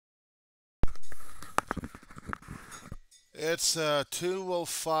It's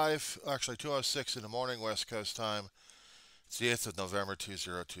 2:05, actually 2:06 in the morning, West Coast time. It's the 8th of November,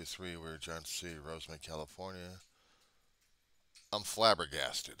 2023. We're in John C., Roseman, California. I'm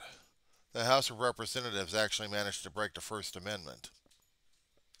flabbergasted. The House of Representatives actually managed to break the First Amendment.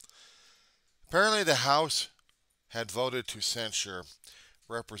 Apparently, the House had voted to censure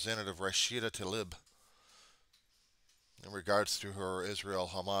Representative Rashida Tlaib in regards to her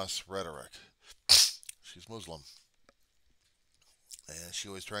Israel Hamas rhetoric. She's Muslim, and she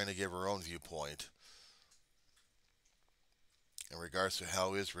was trying to give her own viewpoint in regards to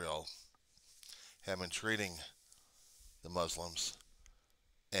how Israel had been treating the Muslims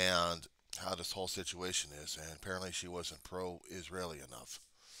and how this whole situation is. And apparently, she wasn't pro Israeli enough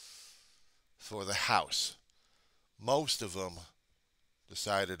for the House. Most of them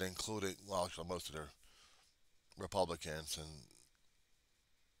decided, including, well, actually, most of the Republicans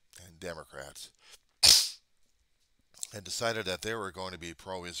and Democrats, had decided that they were going to be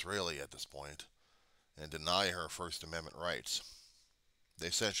pro Israeli at this point and deny her First Amendment rights. They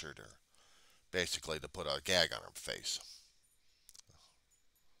censured her, basically to put a gag on her face.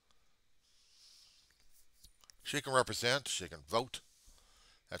 She can represent, she can vote.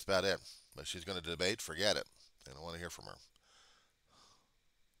 That's about it. But she's going to debate, forget it. I don't want to hear from her.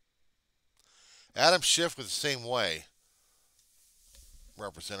 Adam Schiff was the same way.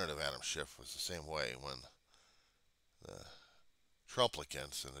 Representative Adam Schiff was the same way when the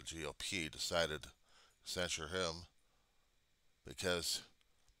Trumplicans and the GOP decided to censure him because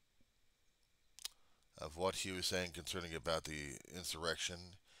of what he was saying concerning about the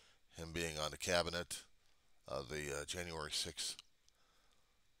insurrection, him being on the cabinet of the January 6th.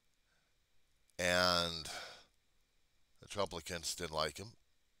 And the Trumplicans didn't like him.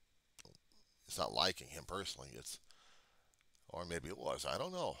 It's not liking him personally. Or maybe it was. I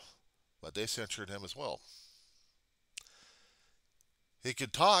don't know. But they censored him as well. He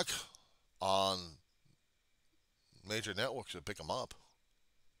could talk on major networks that pick him up.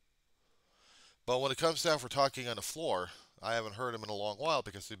 But when it comes down for talking on the floor, I haven't heard him in a long while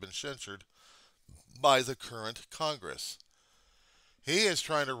because he's been censored by the current Congress. He is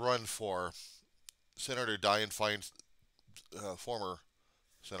trying to run for Senator Dianne Feinstein, former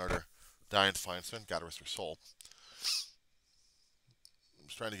Senator Dianne Feinstein, God rest her soul.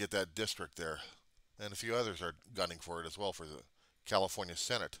 He's trying to get that district there. And a few others are gunning for it as well for the California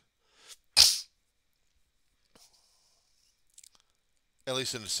Senate. At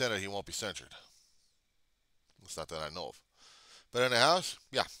least in the Senate, he won't be censored. It's not that I know of. But in the House,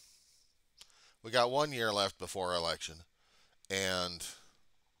 yeah. We got 1 year left before our election. And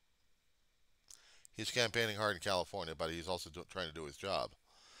he's campaigning hard in California, but he's also trying to do his job.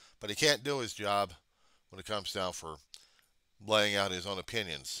 But he can't do his job when it comes down for laying out his own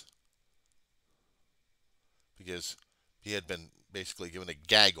opinions because he had been basically given a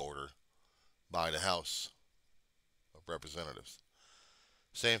gag order by the House of Representatives.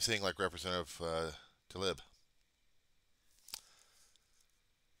 Same thing like Representative Tlaib.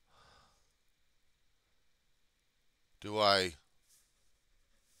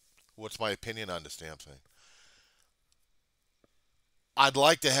 What's my opinion on this damn thing? I'd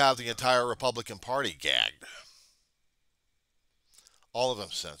like to have the entire Republican Party gagged. All of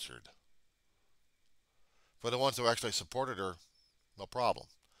them censored. For the ones who actually supported her, no problem.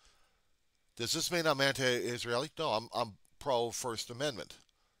 Does this mean I'm anti-Israeli? No, I'm pro First Amendment.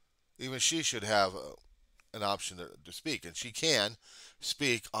 Even she should have an option to speak, and she can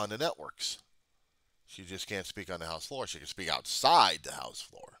speak on the networks. She just can't speak on the House floor. She can speak outside the House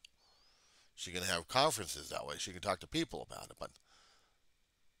floor. She can have conferences that way. She can talk to people about it, but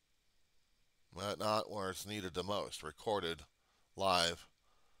not where it's needed the most. Recorded, live,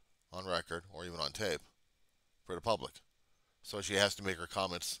 on record, or even on tape for the public. So she has to make her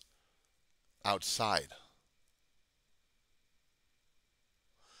comments outside.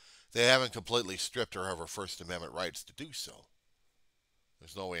 They haven't completely stripped her of her First Amendment rights to do so.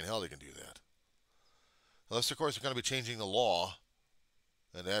 There's no way in hell they can do that. Unless, of course, they're going to be changing the law,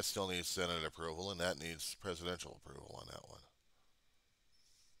 and that still needs Senate approval, and that needs presidential approval on that one.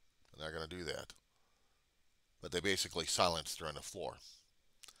 They're not going to do that. But they basically silenced her on the floor.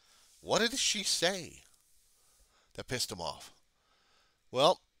 What did she say that pissed him off?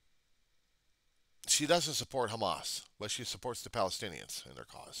 Well, she doesn't support Hamas, but she supports the Palestinians in their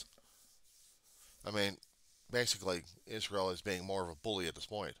cause. I mean, basically, Israel is being more of a bully at this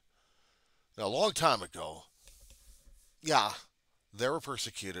point. Now, a long time ago, yeah, they were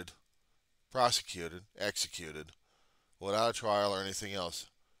persecuted, prosecuted, executed, without a trial or anything else,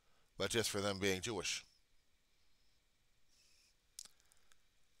 but just for them being Jewish.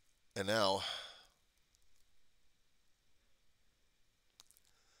 And now,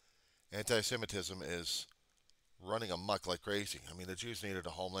 Anti-Semitism is running amok like crazy. I mean, the Jews needed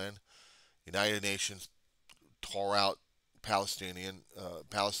a homeland. United Nations tore out Palestine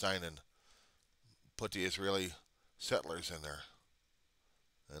and put the Israeli settlers in there,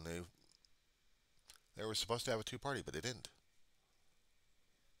 and they were supposed to have a two-party, but they didn't.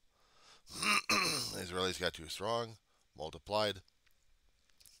 The Israelis got too strong, multiplied,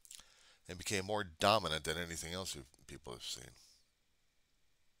 and became more dominant than anything else people have seen.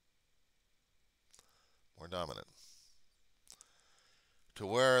 More dominant. To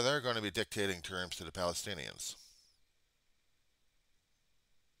where they're going to be dictating terms to the Palestinians.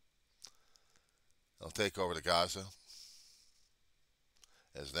 They'll take over the Gaza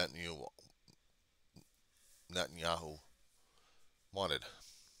as Netanyahu wanted.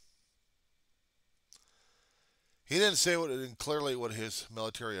 He didn't say clearly what his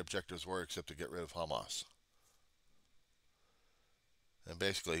military objectives were except to get rid of Hamas. And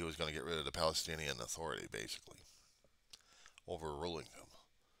basically he was going to get rid of the Palestinian Authority, basically. Overruling them.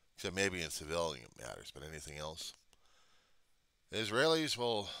 Except maybe in civilian matters, but anything else. The Israelis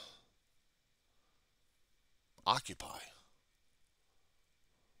will occupy.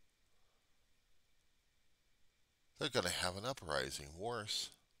 They're going to have an uprising.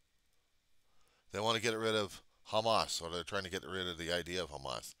 Worse. They want to get rid of Hamas, or they're trying to get rid of the idea of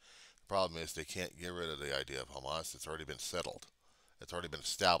Hamas. The problem is they can't get rid of the idea of Hamas. It's already been settled. It's already been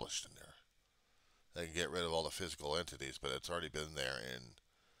established in there. They can get rid of all the physical entities, but it's already been there, and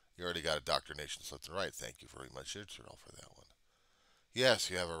you already got indoctrination left and right. Thank you very much, Israel, for that one. Yes,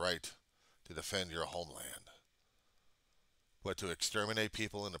 you have a right to defend your homeland. But to exterminate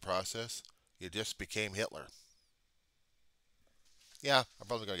people in the process, you just became Hitler. Yeah, I'm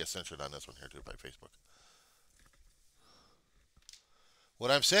probably going to get censored on this one here too by Facebook.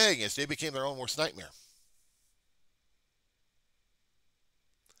 What I'm saying is they became their own worst nightmare.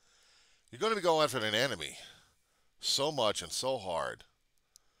 You're going to be going after an enemy so much and so hard,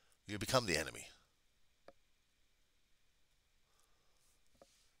 you become the enemy.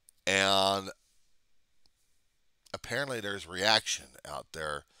 And apparently there's reaction out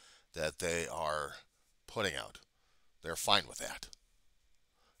there that they are putting out. They're fine with that.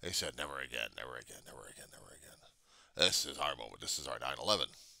 They said, never again, never again, never again, never again. This is our moment. This is our 9/11.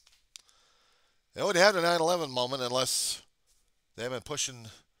 They would have the 9/11 moment unless they have been pushing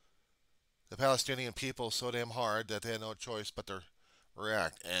the Palestinian people so damn hard that they had no choice but to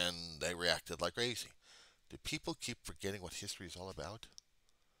react. And they reacted like crazy. Do people keep forgetting what history is all about?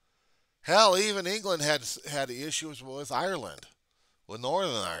 Hell, even England had issues with Ireland, with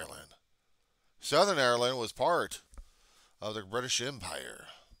Northern Ireland. Southern Ireland was part of the British Empire.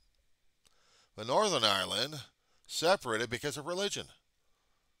 But Northern Ireland separated because of religion.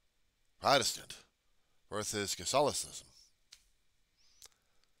 Protestant versus Catholicism.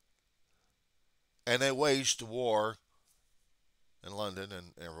 And they waged war in London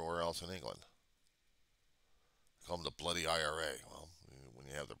and everywhere else in England. They call them the bloody IRA. Well, when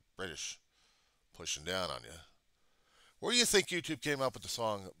you have the British pushing down on you. Where do you think YouTube came up with the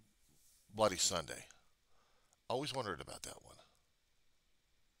song Bloody Sunday? Always wondered about that one.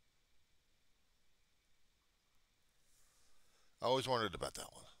 I always wondered about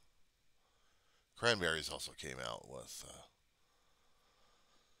that one. Cranberries also came out with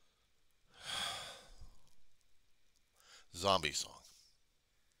Zombie Song.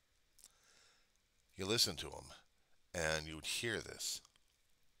 You listen to them, and you'd hear this.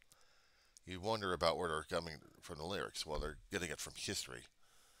 You'd wonder about where they're coming from the lyrics. Well, they're getting it from history.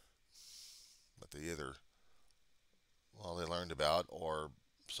 But they either, well, they learned about or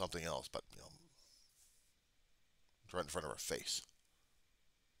something else, but, it's right in front of our face.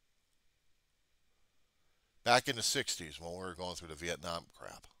 Back in the 60s when we were going through the Vietnam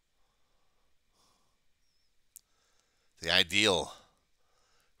crap. The ideal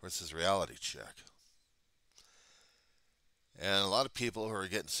versus reality check. And a lot of people who are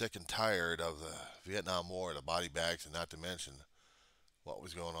getting sick and tired of the Vietnam War, the body bags, and not to mention what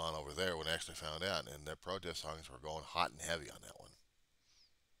was going on over there when they actually found out. And their protest songs were going hot and heavy on that one.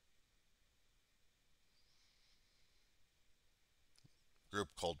 A group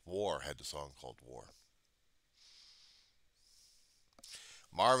called War had the song called War.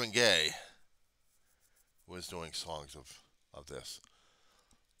 Marvin Gaye was doing songs of this.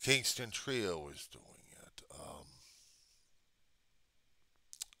 Kingston Trio was doing it.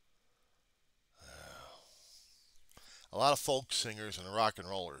 A lot of folk singers and rock and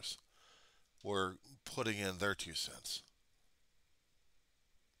rollers were putting in their 2 cents.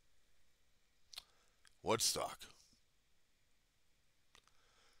 Woodstock.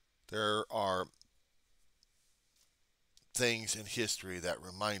 There are things in history that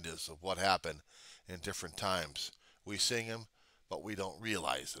remind us of what happened in different times. We sing them, but we don't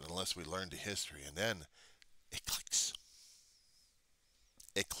realize it unless we learn the history. And then it clicks.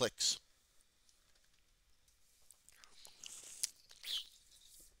 It clicks.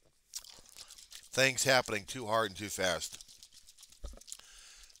 Things happening too hard and too fast.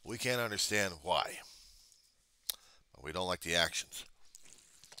 We can't understand why. But we don't like the actions.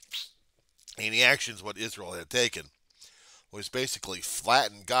 And the actions what Israel had taken was basically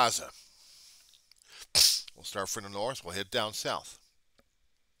flatten Gaza. We'll start from the north, we'll head down south.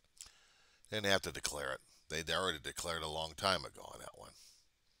 They didn't have to declare it. They'd already declared a long time ago on that one.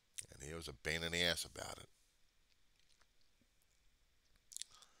 And he was a pain in the ass about it.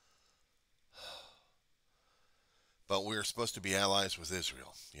 But we're supposed to be allies with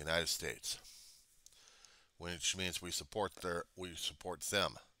Israel, the United States, which means we support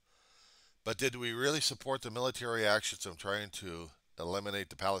them. But did we really support the military actions of trying to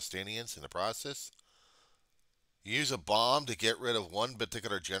eliminate the Palestinians in the process? You use a bomb to get rid of one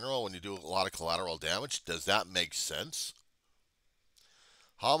particular general when you do a lot of collateral damage? Does that make sense?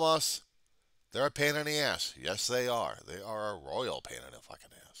 Hamas, they're a pain in the ass. Yes, they are. They are a royal pain in the fucking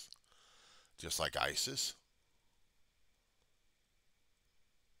ass. Just like ISIS.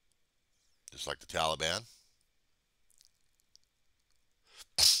 Just like the Taliban.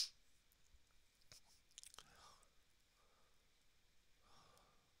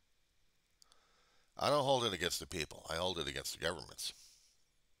 I don't hold it against the people. I hold it against the governments.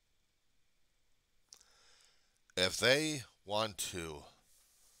 If they want to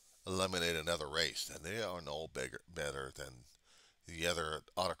eliminate another race, then they are no better than the other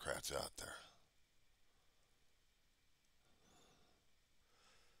autocrats out there.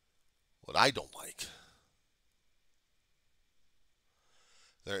 What I don't like,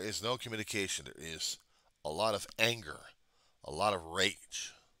 there is no communication. There is a lot of anger, a lot of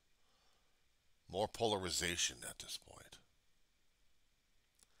rage, more polarization at this point.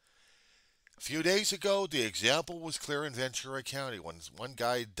 A few days ago, the example was clear in Ventura County when one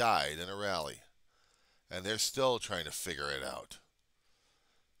guy died in a rally, and they're still trying to figure it out.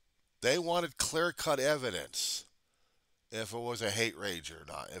 They wanted clear-cut evidence if it was a hate rage or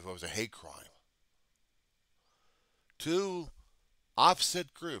not, if it was a hate crime. Two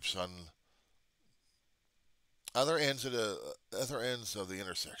opposite groups on other ends of the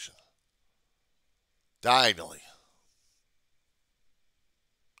intersection, diagonally.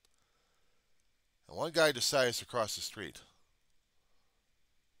 And one guy decides to cross the street.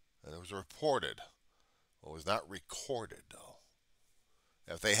 And it was reported. Well, it was not recorded, though.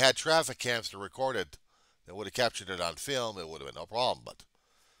 If they had traffic cams to record it, they would have captured it on film. It would have been no problem. But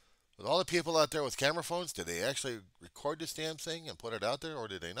with all the people out there with camera phones, did they actually record this damn thing and put it out there, or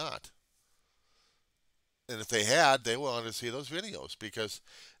did they not? And if they had, they wanted to see those videos because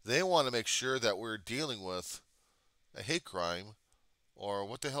they want to make sure that we're dealing with a hate crime, or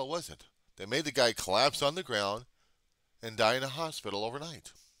what the hell was it? They made the guy collapse on the ground and die in a hospital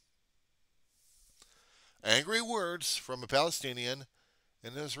overnight. Angry words from a Palestinian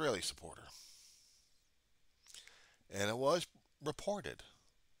and an Israeli supporter. And it was reported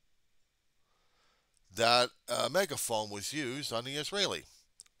that a megaphone was used on the Israeli,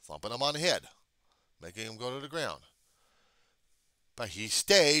 thumping him on the head, making him go to the ground. But he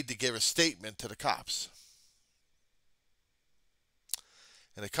stayed to give a statement to the cops.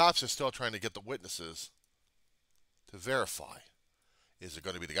 And the cops are still trying to get the witnesses to verify. Is it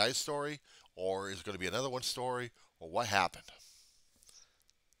going to be the guy's story, or is it going to be another one's story, or what happened?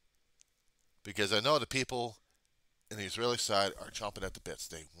 Because I know the people in the Israeli side are chomping at the bits.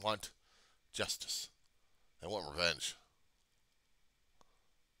 They want justice. They want revenge.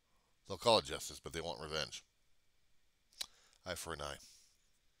 They'll call it justice, but they want revenge. Eye for an eye.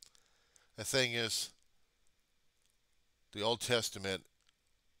 The thing is, the Old Testament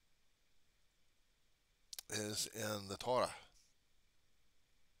is in the Torah.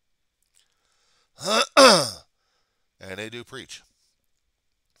 And they do preach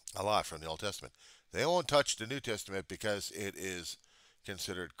a lot from the Old Testament. They won't touch the New Testament because it is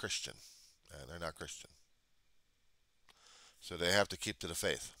considered Christian, and they're not Christian. So they have to keep to the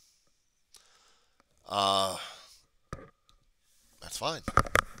faith. That's fine.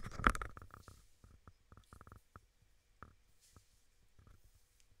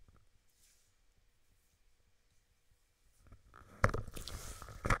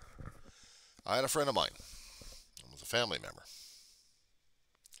 I had a friend of mine. It was a family member.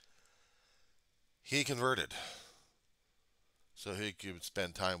 He converted so he could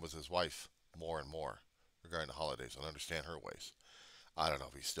spend time with his wife more and more regarding the holidays and understand her ways. I don't know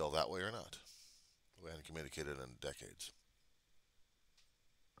if he's still that way or not. We haven't communicated in decades.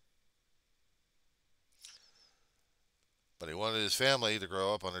 But he wanted his family to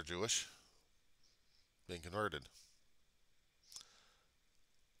grow up under Jewish, being converted.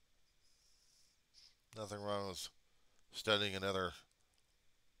 Nothing wrong with studying another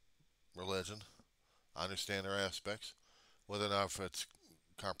religion. I understand their aspects, whether or not if it's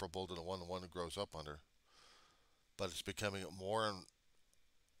comparable to the one grows up under. But it's becoming more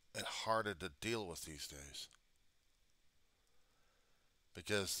and harder to deal with these days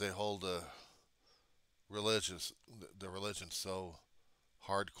because they hold the religion so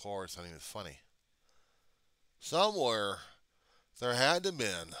hardcore it's not even funny. Somewhere there had to have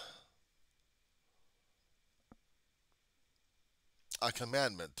been a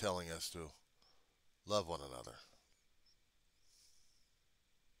commandment telling us to love one another.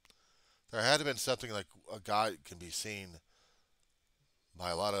 There had to have been something like a God can be seen by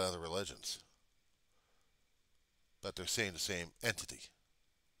a lot of other religions, but they're saying the same entity.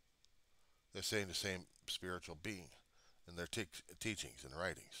 They're saying the same spiritual being in their teachings and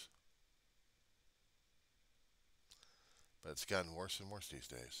writings. But it's gotten worse and worse these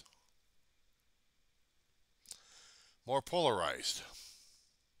days. More polarized.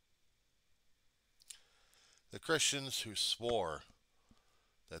 The Christians who swore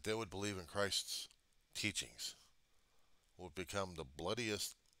that they would believe in Christ's teachings would become the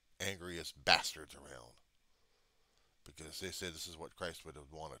bloodiest, angriest bastards around because they say this is what Christ would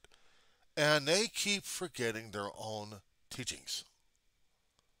have wanted. And they keep forgetting their own teachings.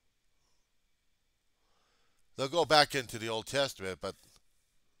 They'll go back into the Old Testament, but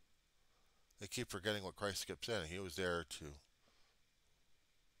they keep forgetting what Christ kept saying. He was there to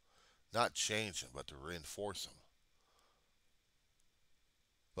not change them, but to reinforce them.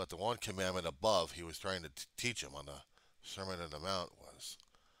 But the one commandment above he was trying to teach them on the Sermon on the Mount was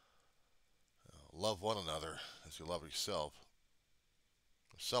love one another as you love yourself.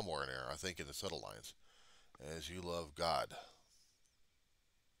 Somewhere in there, I think in the subtle lines, as you love God.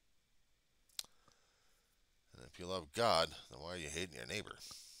 And if you love God, then why are you hating your neighbor?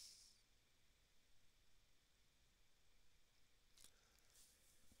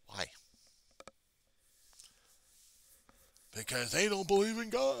 Why? Because they don't believe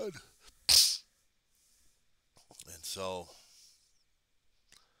in God. And so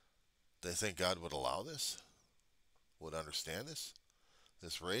they think God would allow this, would understand this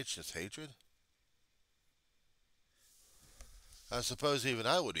rage, this hatred. I suppose even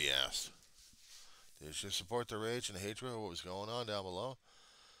I would be asked, did you support the rage and hatred of what was going on down below?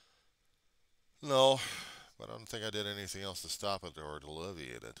 No, but I don't think I did anything else to stop it or to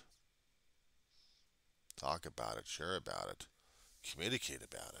alleviate it. Talk about it, share about it, communicate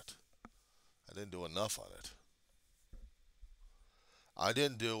about it. I didn't do enough on it. I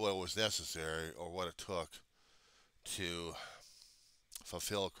didn't do what was necessary or what it took to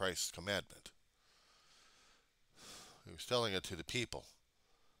fulfill Christ's commandment. He was telling it to the people.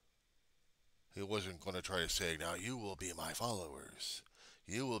 He wasn't going to try to say, now you will be my followers.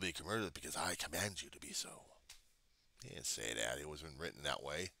 You will be converted because I command you to be so. He didn't say that. It wasn't written that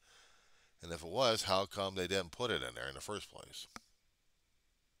way. And if it was, how come they didn't put it in there in the first place?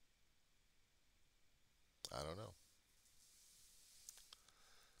 I don't know.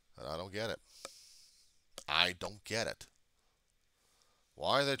 But I don't get it. I don't get it.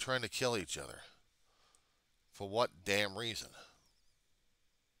 Why are they trying to kill each other? For what damn reason?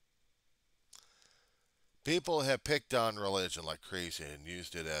 People have picked on religion like crazy and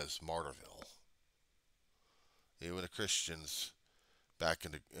used it as Martyrville. Even the Christians back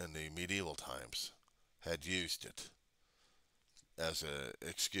in the medieval times had used it as an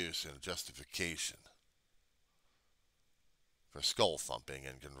excuse and a justification for skull thumping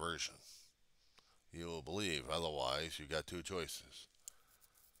and conversion. You will believe, otherwise you got two choices.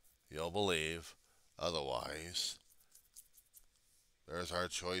 You'll believe, otherwise there's our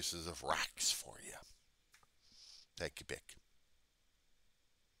choices of racks for you. Take your pick.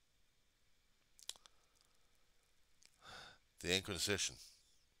 The Inquisition.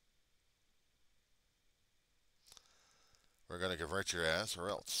 We're going to convert your ass or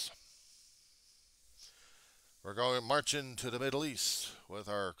else. We're going marching to the Middle East with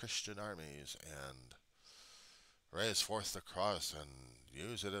our Christian armies and raise forth the cross and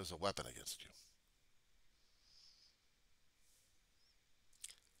use it as a weapon against you.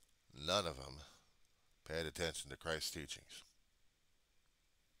 None of them paid attention to Christ's teachings.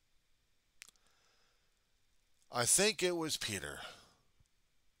 I think it was Peter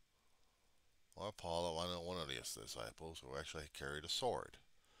or Paul, one of the disciples, who actually carried a sword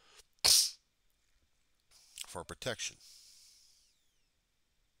for protection.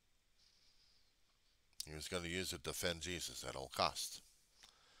 He was going to use it to defend Jesus at all costs.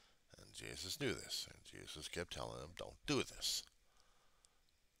 And Jesus knew this, and Jesus kept telling them, don't do this.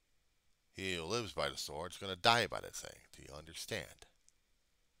 He who lives by the sword is going to die by the thing. Do you understand?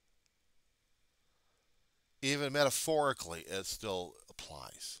 Even metaphorically, it still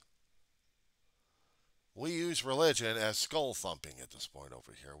applies. We use religion as skull thumping at this point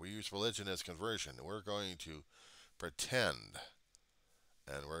over here. We use religion as conversion. We're going to pretend,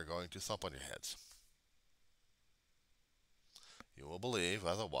 and we're going to thump on your heads. You will believe,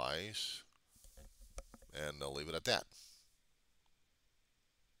 otherwise, and they'll leave it at that.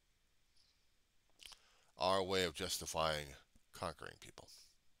 Our way of justifying conquering people.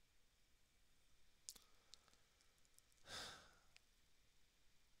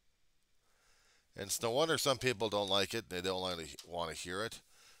 And it's no wonder some people don't like it. They don't want to hear it.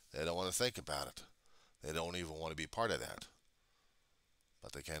 They don't want to think about it. They don't even want to be part of that.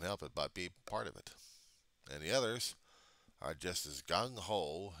 But they can't help it but be part of it. And the others are just as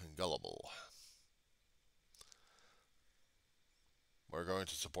gung-ho and gullible. We're going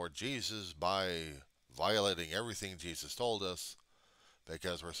to support Jesus by violating everything Jesus told us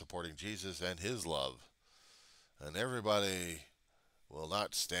because we're supporting Jesus and his love. And everybody will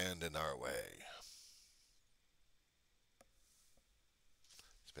not stand in our way.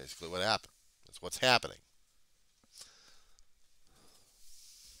 It's basically what happened. That's what's happening.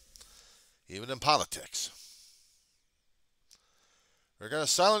 Even in politics. We're going to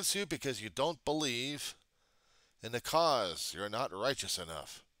silence you because you don't believe in the cause. You're not righteous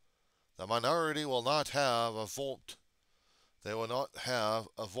enough. The minority will not have a vote. They will not have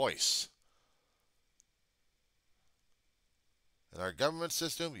a voice. In our government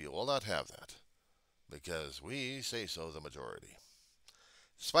system, you will not have that. Because we say so, the majority.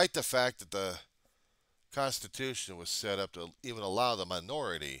 Despite the fact that the Constitution was set up to even allow the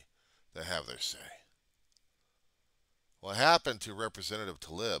minority to have their say. What happened to Representative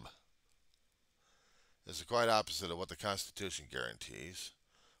Tlaib is the quite opposite of what the Constitution guarantees,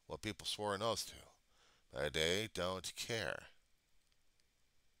 what people swore an oath to. But they don't care.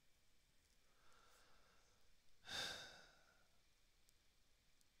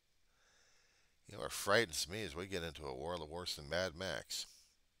 You know what frightens me is we get into a war worse than Mad Max,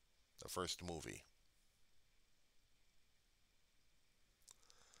 the first movie.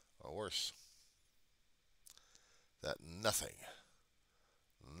 Or worse. That nothing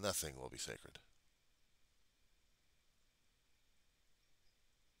will be sacred.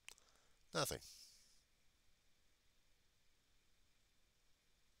 Nothing.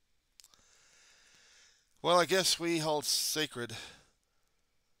 Well, I guess we hold sacred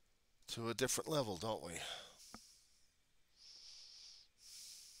to a different level, don't we?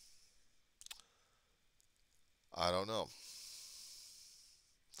 I don't know.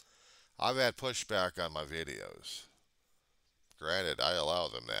 I've had pushback on my videos. Granted, I allow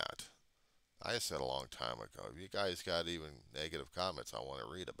them that. I said a long time ago, if you guys got even negative comments, I want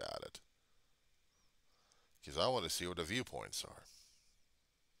to read about it. Because I want to see what the viewpoints are.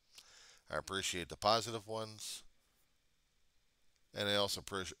 I appreciate the positive ones. And I also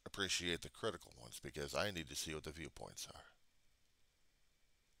appreciate the critical ones because I need to see what the viewpoints are.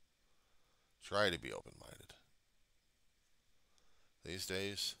 Try to be open-minded. These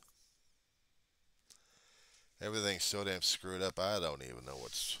days, everything's so damn screwed up, I don't even know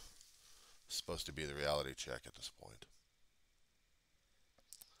what's supposed to be the reality check at this point.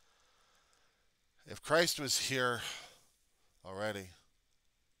 If Christ was here already,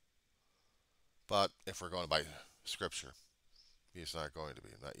 but if we're going by Scripture, he's not going to be,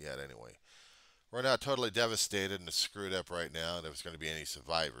 not yet anyway. We're not totally devastated and screwed up right now, and if there's going to be any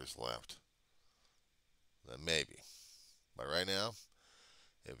survivors left, then maybe. But right now,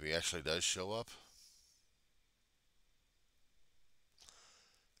 if he actually does show up,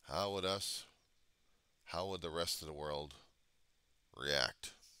 how would the rest of the world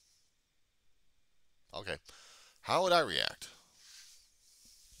react? Okay, how would I react?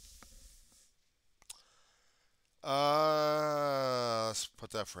 Let's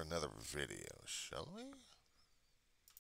put that for another video, shall we?